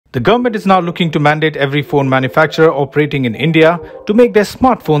The government is now looking to mandate every phone manufacturer operating in India to make their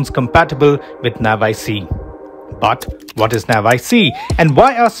smartphones compatible with NavIC. But what is NavIC and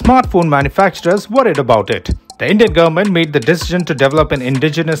why are smartphone manufacturers worried about it? The Indian government made the decision to develop an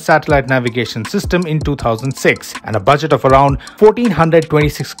indigenous satellite navigation system in 2006 and a budget of around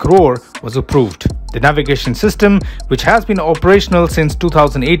 1426 crore was approved. The navigation system, which has been operational since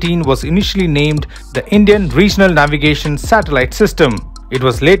 2018, was initially named the Indian Regional Navigation Satellite System. It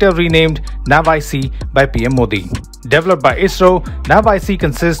was later renamed NavIC by PM Modi. Developed by ISRO, NavIC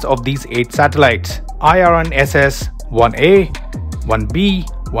consists of these 8 satellites: IRNSS 1A, 1B,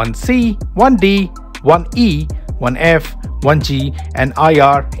 1C, 1D, 1E, 1F, 1G and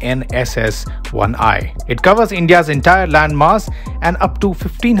IRNSS 1I. It covers India's entire landmass and up to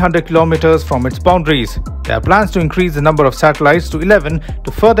 1500 kilometers from its boundaries. There are plans to increase the number of satellites to 11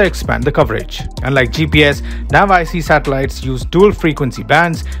 to further expand the coverage. Unlike GPS, NavIC satellites use dual frequency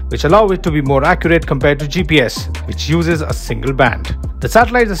bands which allow it to be more accurate compared to GPS, which uses a single band. The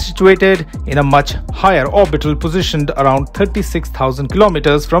satellites are situated in a much higher orbital positioned around 36,000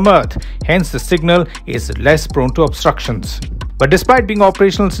 kilometers from Earth, hence the signal is less prone to obstructions. But despite being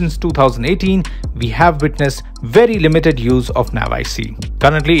operational since 2018, we have witnessed very limited use of NavIC.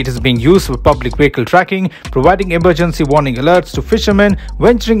 Currently, it is being used for public vehicle tracking, providing emergency warning alerts to fishermen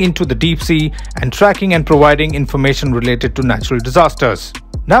venturing into the deep sea, and tracking and providing information related to natural disasters.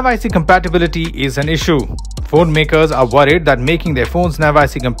 NavIC compatibility is an issue. Phone makers are worried that making their phones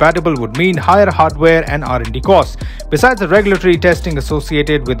NavIC compatible would mean higher hardware and R&D costs. Besides, the regulatory testing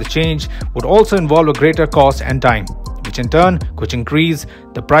associated with the change would also involve a greater cost and time, which in turn could increase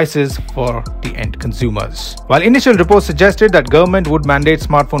the prices for the end consumers. While initial reports suggested that government would mandate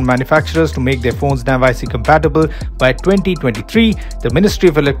smartphone manufacturers to make their phones NavIC compatible by 2023, the Ministry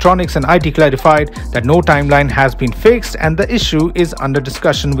of Electronics and IT clarified that no timeline has been fixed and the issue is under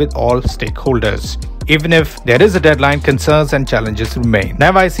discussion with all stakeholders. Even if there is a deadline, concerns and challenges remain.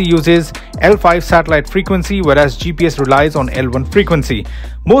 NavIC uses L5 satellite frequency, whereas GPS relies on L1 frequency.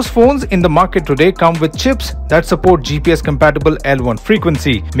 Most phones in the market today come with chips that support GPS-compatible L1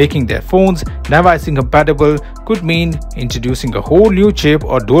 frequency. Making their phones NavIC compatible could mean introducing a whole new chip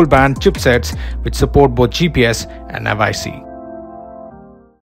or dual-band chipsets which support both GPS and NavIC.